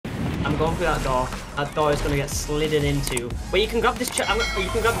I'm going through that door. That door is gonna get slidden into. Wait, you can grab this chest. You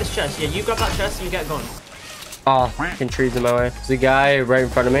can grab this chest. Yeah, you grab that chest and you get a gun. Oh, fucking trees in my way. There's a guy right in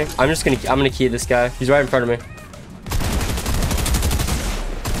front of me. I'm gonna key this guy. He's right in front of me.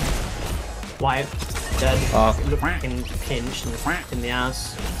 Wyatt, dead. Oh. Fucking pinched in the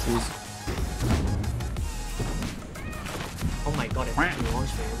ass. Jeez. Oh my god, it fucking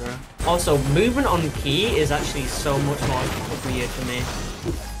launched me, bro. Also, movement on key is actually so much more weird for me.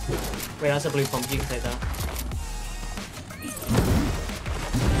 Wait, that's a blue pump. You can take that.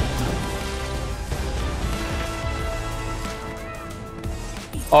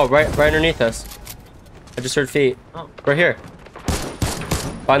 Oh, right underneath us. I just heard feet. Oh. Right here.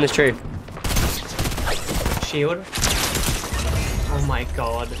 Behind this tree. Shield. Oh my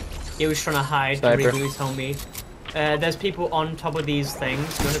god. He was trying to hide to Sniper. reboot his homie. There's people on top of these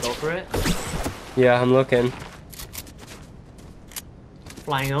things. You wanna go for it? Yeah, I'm looking.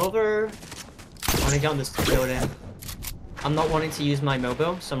 Flying over. I wanna get on this building. I'm not wanting to use my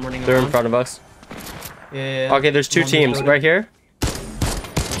mobile, so I'm running They're around. in front of us. Yeah. Okay, there's two teams right here.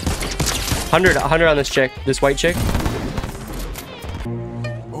 100 on this chick. This white chick.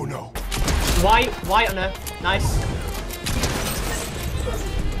 Oh no. White on her. Nice.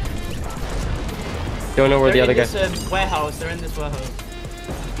 Don't know where the other guy. They're in this warehouse. They're in this warehouse.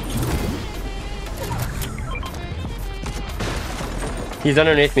 He's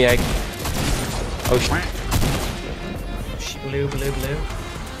underneath me. Oh shit. Blue.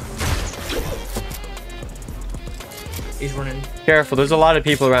 He's running. Careful, there's a lot of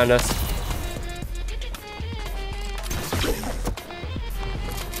people around us.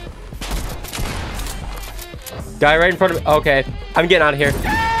 Guy right in front of me. Okay, I'm getting out of here.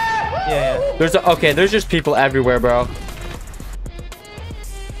 Yeah. There's just people everywhere, bro.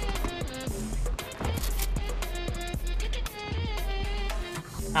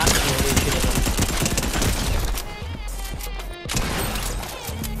 Absolutely should have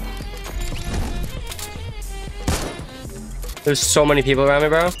done. There's so many people around me,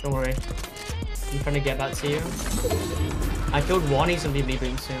 bro. Don't worry. I'm trying to get back to you. I killed one. He's gonna be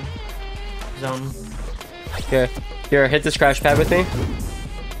leaving soon. Zone. Okay. Here, hit this crash pad with me.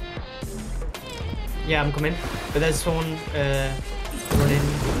 Yeah, I'm coming. But there's someone running.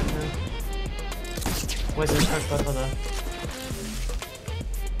 Where's this crash pad? Oh, there.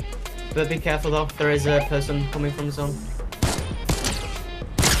 But be careful though. There is a person coming from the zone.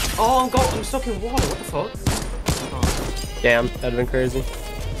 Oh, I'm stuck in water. What the fuck? Oh. Damn, that'd have been crazy.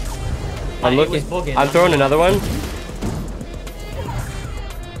 Like, I'm looking. it was bugging. I'm throwing another one.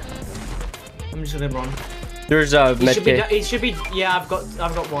 I'm just gonna run. There's a med kit. It should be. Yeah, I've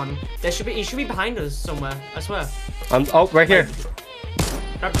got one. There should be. He should be behind us somewhere. I swear. Oh, right here.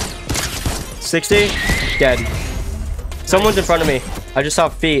 60. Dead. Someone's in front of me. I just saw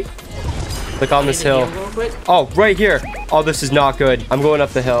feet. Like on this hill. Oh, right here. Oh, this is not good. I'm going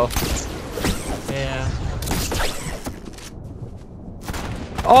up the hill. Yeah.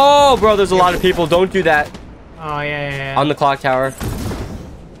 Oh, bro, there's a lot of people. Don't do that. Oh yeah. On the clock tower.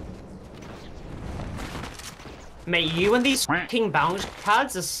 Mate, you and these fucking bounce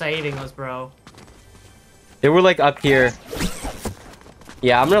pads are saving us, bro. They were like up here.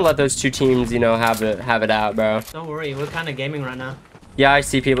 Yeah, I'm gonna let those two teams, you know, have it out, bro. Don't worry, we're kind of gaming right now. Yeah, I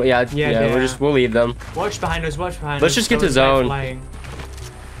see people. Yeah. We'll leave them. Watch behind us. Let's just get to zone.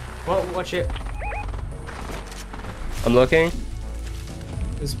 Watch it. I'm looking.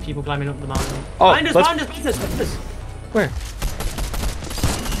 There's people climbing up the mountain. Oh, behind us. Where?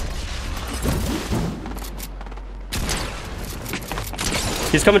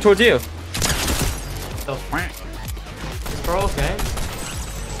 He's coming towards you. Oh. Is bro okay?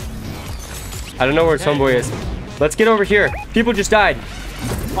 I don't know where his homeboy is. Let's get over here. People just died.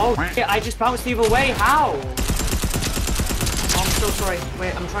 Oh, shit, I just bounced the other way. How? Oh, I'm so sorry.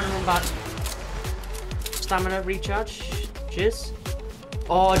 Wait, I'm trying to run back. Stamina recharge. Cheers.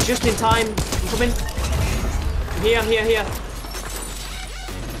 Oh, just in time. I'm coming. I'm here.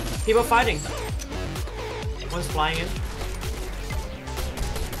 People fighting. One's flying in.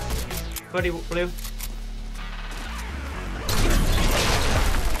 Buddy, blue.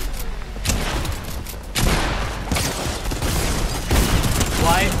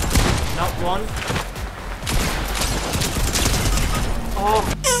 White. Not one. Oh.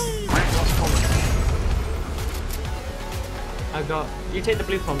 I got. You take the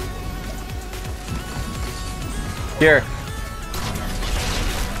blue pump. Here.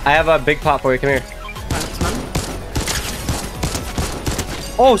 I have a big pot for you. Come here. Thanks, man.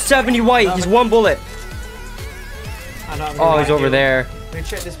 Oh, 70 white. He's one bullet. I don't have any Oh, white he's over heal. there. Let me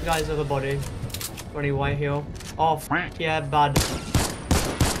check this guy's other body. Got any white heal? Oh, yeah, bad.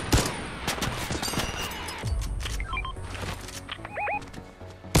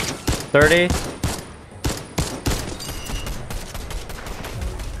 30.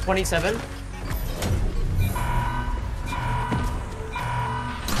 27.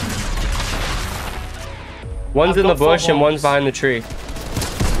 One's I've in the got 4 bush and one's bombs. behind the tree.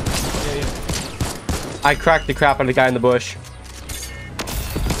 Yeah. I cracked the crap out of the guy in the bush.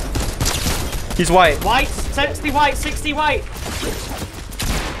 He's white. White, 60 white, 60 white.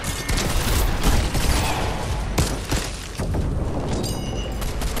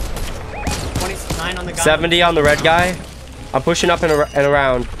 On the gun. 70 on the red guy. I'm pushing up and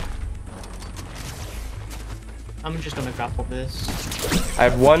around. I'm just gonna grapple this. I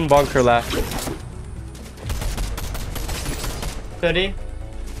have 1 bunker left. 30.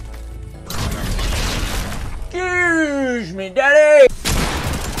 Excuse me, daddy.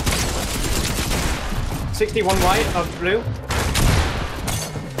 61 white of blue.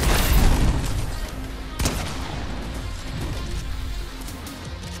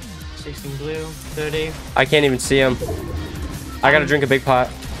 Blue, 30. I can't even see him. I gotta drink a big pot.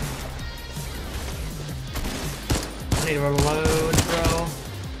 I need to reload, bro.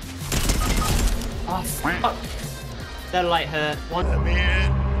 Oh, fuck. That light hurt. One. Let me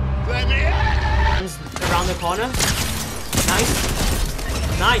in. Let me in. One's around the corner.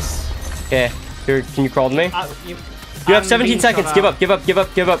 Nice. Nice. Okay. Here, can you crawl to me? You You have 17 seconds. Give up, give up, give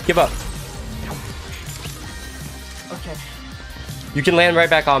up, give up, give up. Okay. You can land right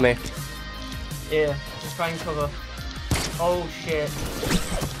back on me. Yeah, just try and cover. Oh shit.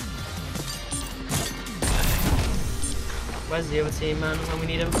 Where's the other team, man, when we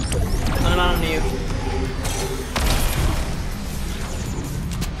need them? On you.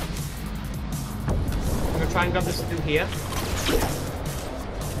 I'm gonna try and grab this through here.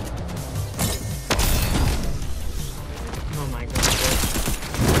 Oh my god.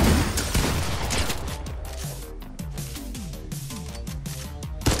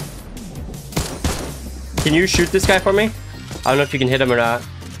 Can you shoot this guy for me? I don't know if you can hit him or not.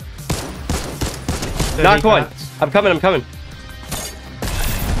 Knocked one. I'm coming, I'm coming.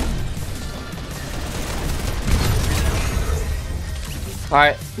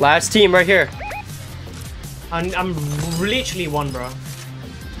 Alright, last team right here. I'm literally 1, bro.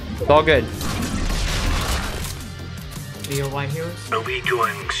 It's all good. Do your white heroes? Are we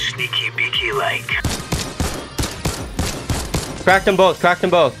doing sneaky beaky like? Cracked them both, cracked them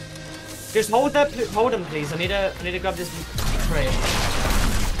both. Just hold them, please. I need to grab this tray.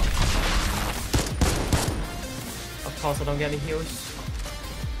 Of course, I don't get any heals.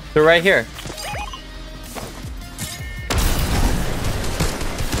 They're right here.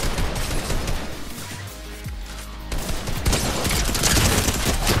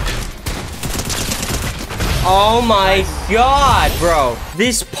 Oh my god, bro.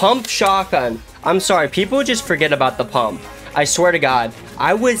 This pump shotgun. I'm sorry, people just forget about the pump. I swear to God,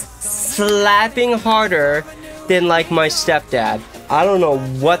 I was slapping harder than like my stepdad. I don't know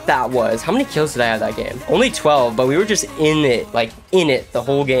what that was. How many kills did I have that game? Only 12, but we were just in it, like in it the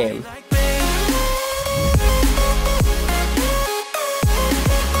whole game.